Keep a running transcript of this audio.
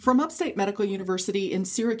From Upstate Medical University in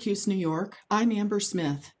Syracuse, New York, I'm Amber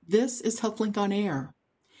Smith. This is HealthLink on Air.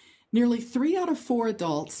 Nearly 3 out of 4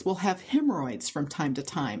 adults will have hemorrhoids from time to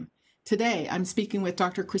time. Today, I'm speaking with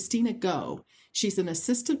Dr. Kristina Go. She's an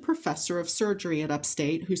assistant professor of surgery at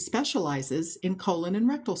Upstate who specializes in colon and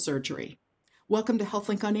rectal surgery. Welcome to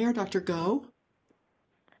HealthLink on Air, Dr. Go.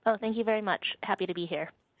 Oh, thank you very much. Happy to be here.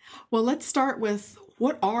 Well, let's start with,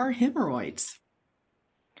 what are hemorrhoids?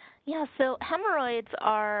 Yeah, so hemorrhoids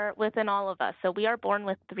are within all of us. So we are born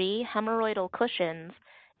with 3 hemorrhoidal cushions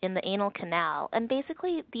in the anal canal. And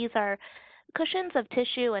basically, these are cushions of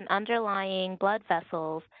tissue and underlying blood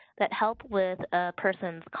vessels that help with a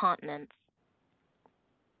person's continence.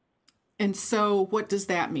 And so what does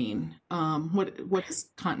that mean? What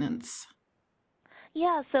is continence?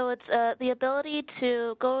 Yeah, so it's the ability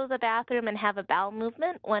to go to the bathroom and have a bowel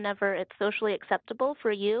movement whenever it's socially acceptable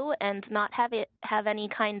for you and not have any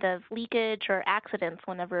kind of leakage or accidents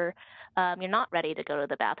whenever you're not ready to go to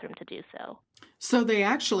the bathroom to do so. So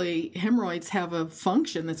hemorrhoids have a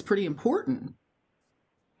function that's pretty important.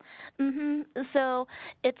 So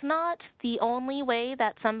it's not the only way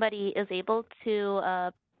that somebody is able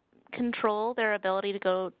to control their ability to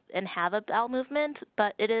go and have a bowel movement,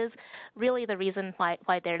 but it is really the reason why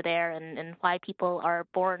they're there and why people are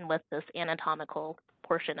born with this anatomical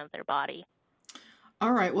portion of their body.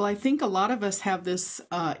 All right. Well, I think a lot of us have this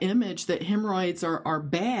image that hemorrhoids are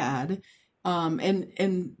bad,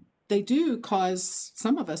 and they do cause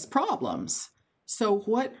some of us problems. So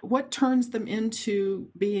what turns them into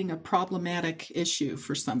being a problematic issue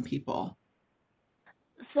for some people?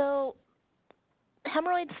 So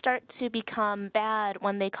hemorrhoids start to become bad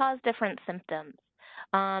when they cause different symptoms.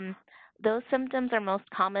 Those symptoms are most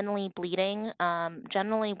commonly bleeding,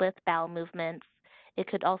 generally with bowel movements. It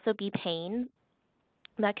could also be pain.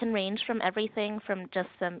 That can range from everything from just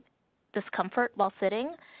some discomfort while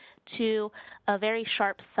sitting to a very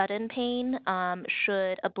sharp, sudden pain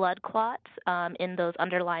should a blood clot in those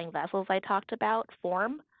underlying vessels I talked about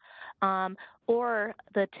form. Or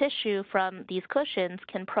the tissue from these cushions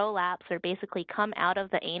can prolapse or basically come out of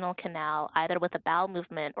the anal canal either with a bowel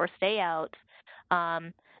movement or stay out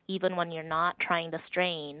even when you're not trying to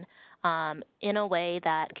strain in a way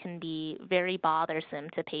that can be very bothersome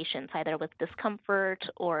to patients, either with discomfort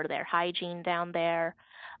or their hygiene down there.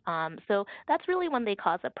 So that's really when they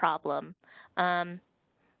cause a problem.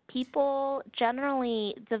 People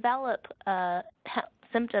generally develop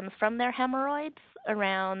symptoms from their hemorrhoids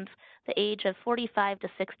around the age of 45 to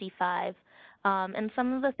 65. And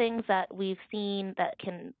some of the things that we've seen that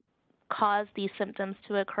can cause these symptoms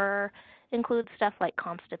to occur include stuff like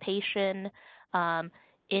constipation,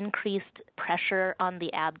 increased pressure on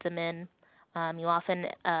the abdomen. You often,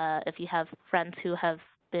 if you have friends who have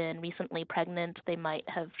been recently pregnant, they might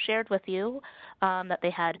have shared with you that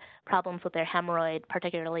they had problems with their hemorrhoid,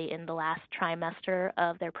 particularly in the last trimester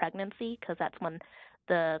of their pregnancy, because that's when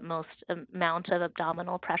the most amount of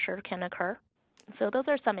abdominal pressure can occur. So those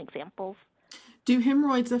are some examples. Do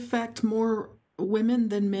hemorrhoids affect more women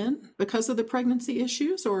than men because of the pregnancy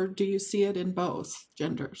issues, or do you see it in both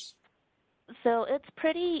genders? So it's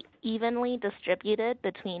pretty evenly distributed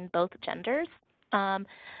between both genders,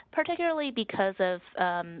 particularly because of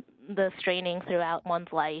the straining throughout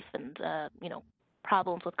one's life and,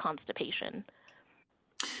 problems with constipation.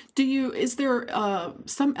 Is there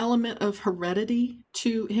some element of heredity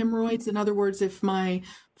to hemorrhoids? In other words, if my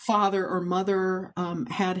father or mother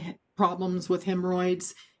had problems with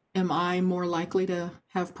hemorrhoids, am I more likely to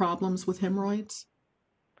have problems with hemorrhoids?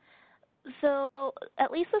 So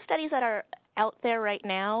at least the studies that are out there right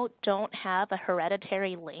now don't have a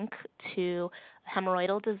hereditary link to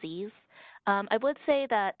hemorrhoidal disease. I would say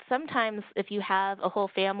that sometimes if you have a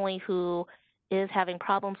whole family who is having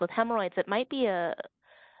problems with hemorrhoids, it might be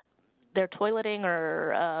their toileting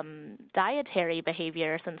or dietary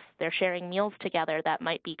behavior, since they're sharing meals together, that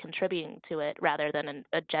might be contributing to it rather than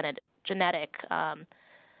a genetic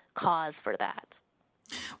cause for that.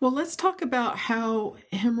 Well, let's talk about how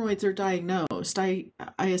hemorrhoids are diagnosed. I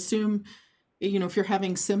assume, if you're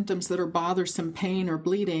having symptoms that are bothersome, pain or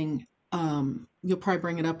bleeding, you'll probably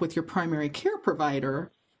bring it up with your primary care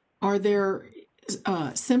provider. Are there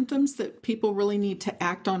symptoms that people really need to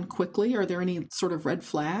act on quickly? Are there any sort of red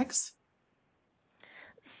flags?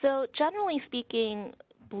 So generally speaking,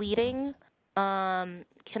 bleeding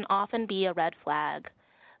can often be a red flag.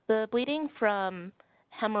 The bleeding from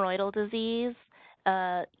hemorrhoidal disease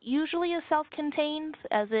usually is self-contained,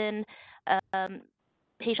 as in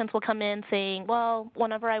patients will come in saying, well,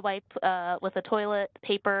 whenever I wipe with a toilet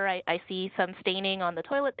paper, I see some staining on the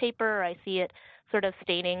toilet paper, or I see it sort of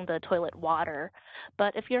staining the toilet water.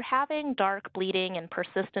 But if you're having dark bleeding and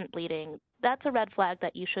persistent bleeding, that's a red flag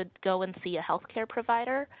that you should go and see a healthcare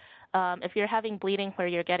provider. If you're having bleeding where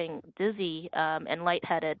you're getting dizzy and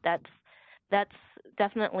lightheaded, that's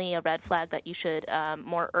definitely a red flag that you should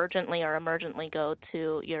more urgently or emergently go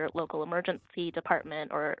to your local emergency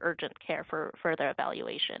department or urgent care for further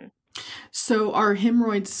evaluation. So are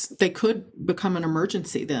hemorrhoids, they could become an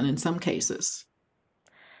emergency then in some cases?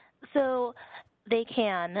 So they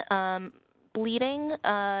can. Bleeding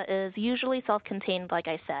is usually self-contained, like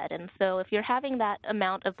I said. And so if you're having that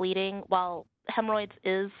amount of bleeding, while hemorrhoids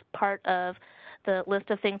is part of the list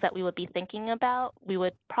of things that we would be thinking about, we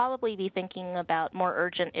would probably be thinking about more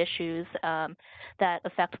urgent issues that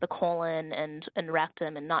affect the colon and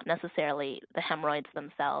rectum and not necessarily the hemorrhoids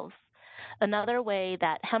themselves. Another way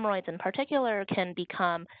that hemorrhoids in particular can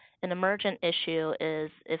become an emergent issue is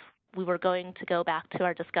if we were going to go back to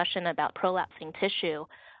our discussion about prolapsing tissue.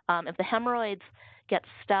 If the hemorrhoids get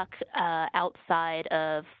stuck outside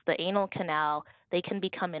of the anal canal, they can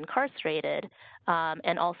become incarcerated,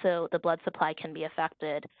 and also the blood supply can be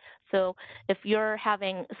affected. So if you're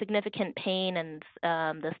having significant pain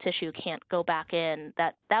and this tissue can't go back in,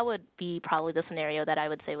 that would be probably the scenario that I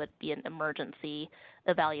would say would be an emergency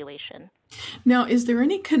evaluation. Now, is there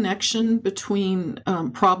any connection between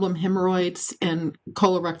problem hemorrhoids and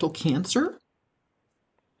colorectal cancer?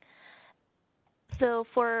 So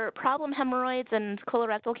for problem hemorrhoids and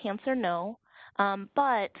colorectal cancer, no.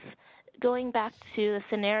 But going back to the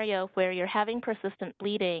scenario where you're having persistent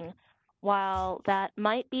bleeding, while that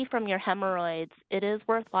might be from your hemorrhoids, it is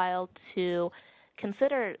worthwhile to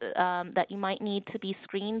consider that you might need to be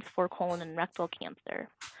screened for colon and rectal cancer.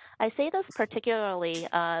 I say this particularly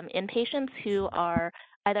in patients who are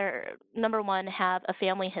either, number one, have a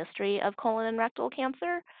family history of colon and rectal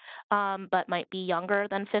cancer, but might be younger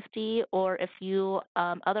than 50, or if you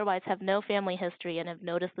otherwise have no family history and have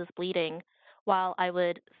noticed this bleeding. While I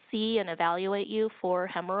would see and evaluate you for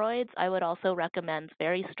hemorrhoids, I would also recommend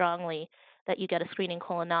very strongly that you get a screening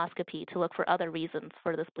colonoscopy to look for other reasons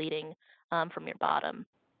for this bleeding from your bottom.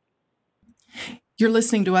 You're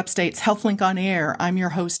listening to Upstate's HealthLink on Air. I'm your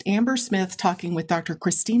host, Amber Smith, talking with Dr.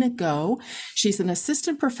 Kristina Go. She's an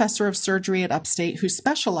assistant professor of surgery at Upstate who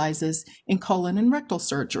specializes in colon and rectal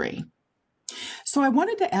surgery. So I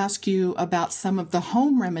wanted to ask you about some of the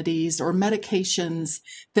home remedies or medications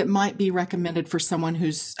that might be recommended for someone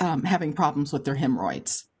who's having problems with their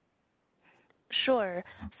hemorrhoids. Sure.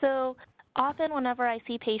 So often whenever I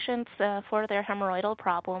see patients for their hemorrhoidal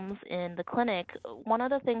problems in the clinic, one of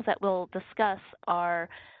the things that we'll discuss are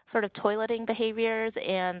sort of toileting behaviors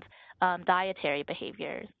and dietary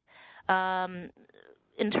behaviors.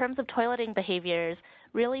 In terms of toileting behaviors,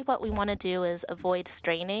 really what we want to do is avoid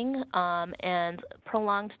straining and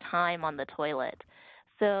prolonged time on the toilet.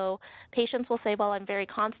 So patients will say, well, I'm very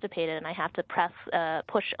constipated and I have to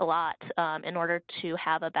push a lot in order to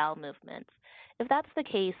have a bowel movement. If that's the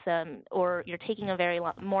case, or you're taking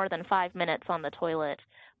more than 5 minutes on the toilet,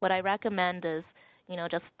 what I recommend is,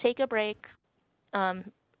 just take a break,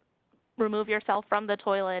 remove yourself from the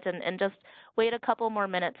toilet, and just wait a couple more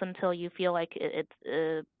minutes until you feel like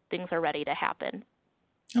things are ready to happen.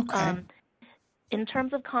 Okay. In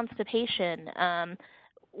terms of constipation,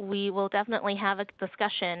 we will definitely have a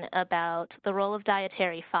discussion about the role of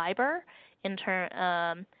dietary fiber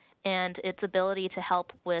and its ability to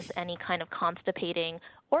help with any kind of constipating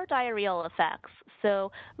or diarrheal effects.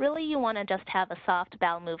 So really you want to just have a soft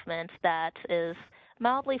bowel movement that is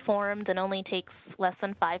mildly formed and only takes less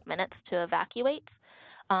than 5 minutes to evacuate.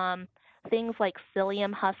 Things like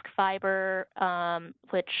psyllium husk fiber,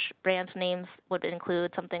 which brand names would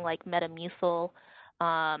include something like Metamucil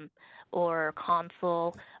or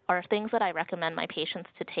Consul, are things that I recommend my patients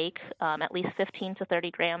to take at least 15 to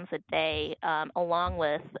 30 grams a day, along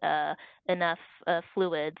with enough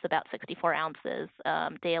fluids, about 64 ounces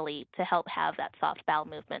daily, to help have that soft bowel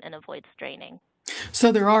movement and avoid straining.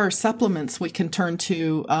 So there are supplements we can turn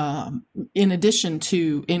to in addition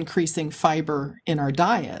to increasing fiber in our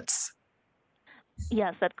diets.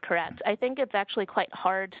 Yes, that's correct. I think it's actually quite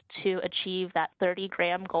hard to achieve that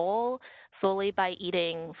 30-gram goal solely by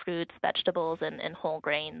eating fruits, vegetables, and whole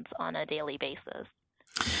grains on a daily basis.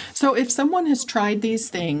 So if someone has tried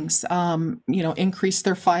these things, increase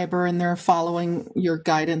their fiber and they're following your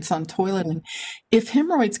guidance on toileting, if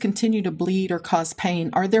hemorrhoids continue to bleed or cause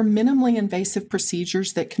pain, are there minimally invasive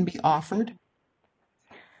procedures that can be offered?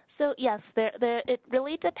 So yes, it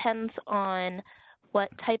really depends on what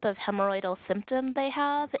type of hemorrhoidal symptom they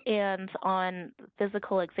have, and on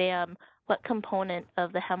physical exam, what component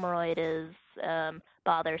of the hemorrhoid is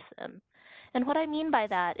bothersome. And what I mean by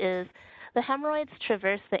that is the hemorrhoids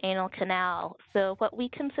traverse the anal canal, so what we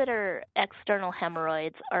consider external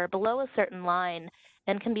hemorrhoids are below a certain line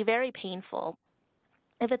and can be very painful.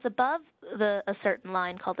 If it's above a certain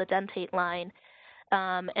line called the dentate line,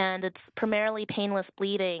 and it's primarily painless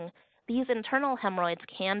bleeding, these internal hemorrhoids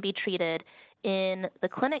can be treated in the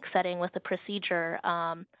clinic setting with a procedure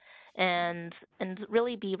and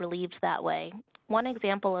really be relieved that way. One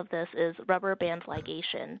example of this is rubber band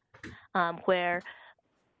ligation, where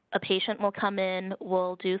a patient will come in,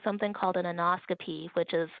 will do something called an anoscopy,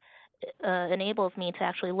 which is enables me to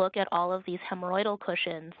actually look at all of these hemorrhoidal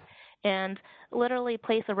cushions and literally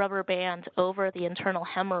place a rubber band over the internal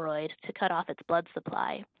hemorrhoid to cut off its blood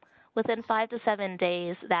supply. Within 5 to 7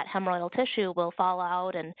 days, that hemorrhoidal tissue will fall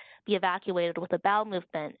out and be evacuated with a bowel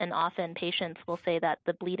movement, and often patients will say that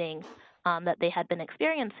the bleeding that they had been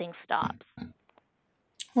experiencing stops.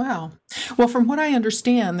 Wow. Well, from what I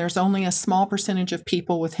understand, there's only a small percentage of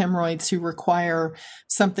people with hemorrhoids who require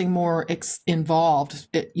something more involved,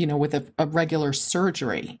 with a regular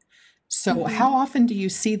surgery. So how often do you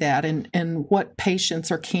see that, and what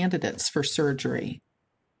patients are candidates for surgery?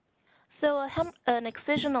 So an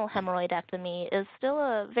excisional hemorrhoidectomy is still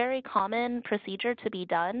a very common procedure to be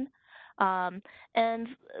done. And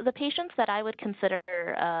the patients that I would consider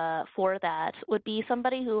for that would be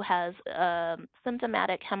somebody who has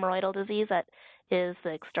symptomatic hemorrhoidal disease that is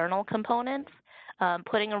the external component.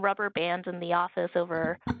 Putting a rubber band in the office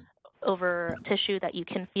over tissue that you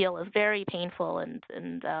can feel is very painful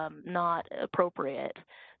and not appropriate.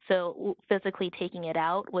 So physically taking it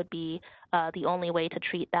out would be the only way to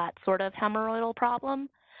treat that sort of hemorrhoidal problem.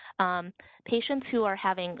 Patients who are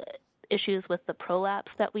having issues with the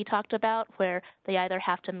prolapse that we talked about, where they either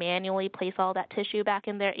have to manually place all that tissue back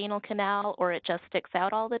in their anal canal or it just sticks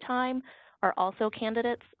out all the time, are also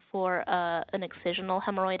candidates for an excisional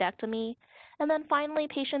hemorrhoidectomy. And then finally,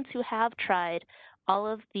 patients who have tried all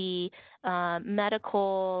of the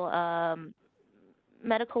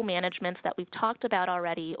medical managements that we've talked about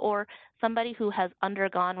already, or somebody who has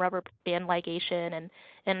undergone rubber band ligation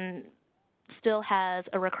and still has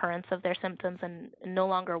a recurrence of their symptoms and no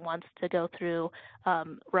longer wants to go through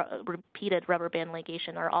repeated rubber band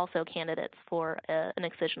ligation, are also candidates for an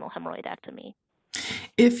excisional hemorrhoidectomy.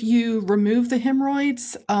 If you remove the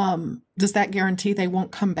hemorrhoids, does that guarantee they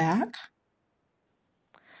won't come back?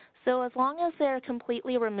 So as long as they're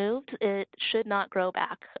completely removed, it should not grow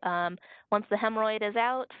back. Once the hemorrhoid is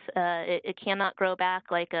out, it cannot grow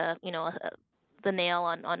back like the nail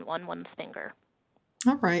on one's finger.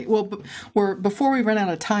 All right. Well, before we run out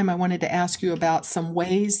of time, I wanted to ask you about some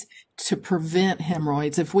ways to prevent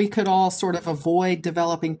hemorrhoids. If we could all sort of avoid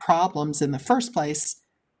developing problems in the first place,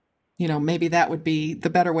 maybe that would be the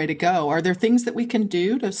better way to go. Are there things that we can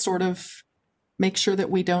do to sort of make sure that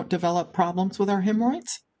we don't develop problems with our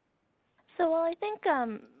hemorrhoids? So, I think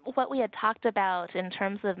what we had talked about in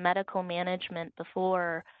terms of medical management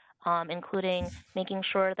before, including making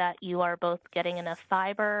sure that you are both getting enough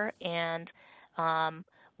fiber and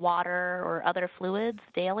water or other fluids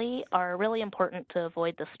daily, are really important to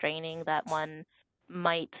avoid the straining that one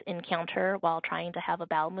might encounter while trying to have a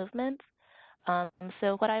bowel movement.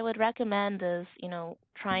 So what I would recommend is,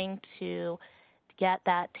 trying to get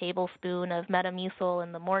that tablespoon of Metamucil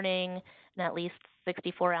in the morning and at least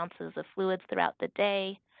 64 ounces of fluids throughout the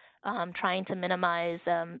day, trying to minimize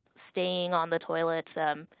staying on the toilet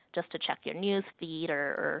just to check your news feed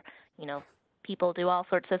or people do all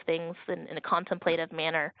sorts of things in a contemplative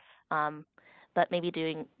manner, but maybe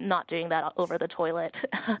not doing that over the toilet.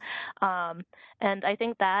 And I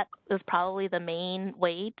think that is probably the main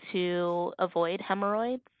way to avoid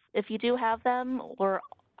hemorrhoids. If you do have them,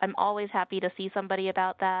 I'm always happy to see somebody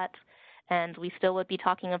about that. And we still would be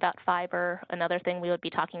talking about fiber. Another thing we would be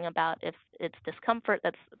talking about, if it's discomfort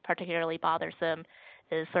that's particularly bothersome,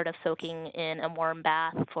 is sort of soaking in a warm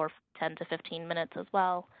bath for 10 to 15 minutes as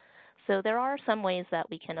well. So there are some ways that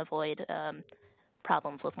we can avoid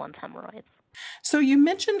problems with one's hemorrhoids. So you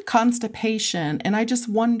mentioned constipation, and I just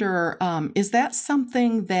wonder, is that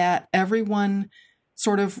something that everyone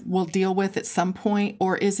sort of will deal with at some point,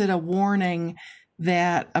 or is it a warning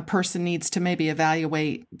that a person needs to maybe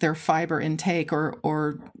evaluate their fiber intake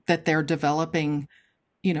or that they're developing,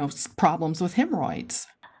 problems with hemorrhoids?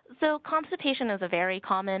 So constipation is a very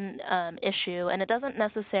common issue, and it doesn't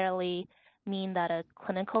necessarily mean that a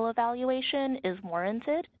clinical evaluation is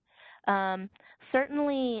warranted.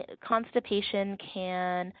 Certainly, constipation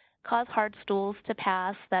can cause hard stools to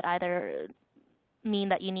pass that either mean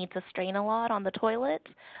that you need to strain a lot on the toilet,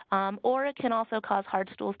 or it can also cause hard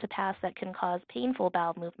stools to pass that can cause painful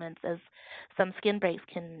bowel movements, as some skin breaks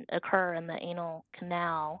can occur in the anal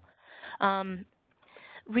canal. Um,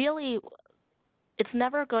 Really, it's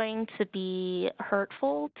never going to be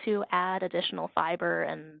hurtful to add additional fiber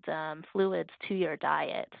and fluids to your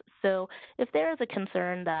diet. So if there is a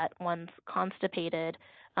concern that one's constipated,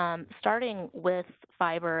 starting with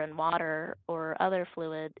fiber and water or other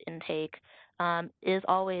fluid intake is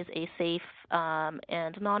always a safe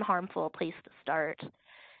and non-harmful place to start.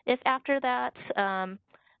 If after that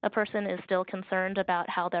a person is still concerned about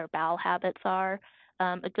how their bowel habits are,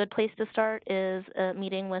 a good place to start is a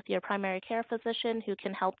meeting with your primary care physician, who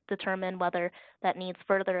can help determine whether that needs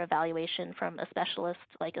further evaluation from a specialist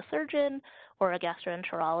like a surgeon or a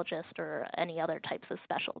gastroenterologist or any other types of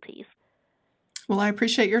specialties. Well, I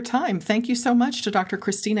appreciate your time. Thank you so much to Dr.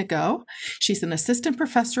 Kristina Go. She's an assistant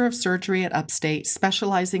professor of surgery at Upstate,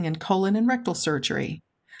 specializing in colon and rectal surgery.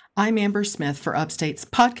 I'm Amber Smith for Upstate's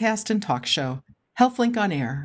podcast and talk show, HealthLink on Air.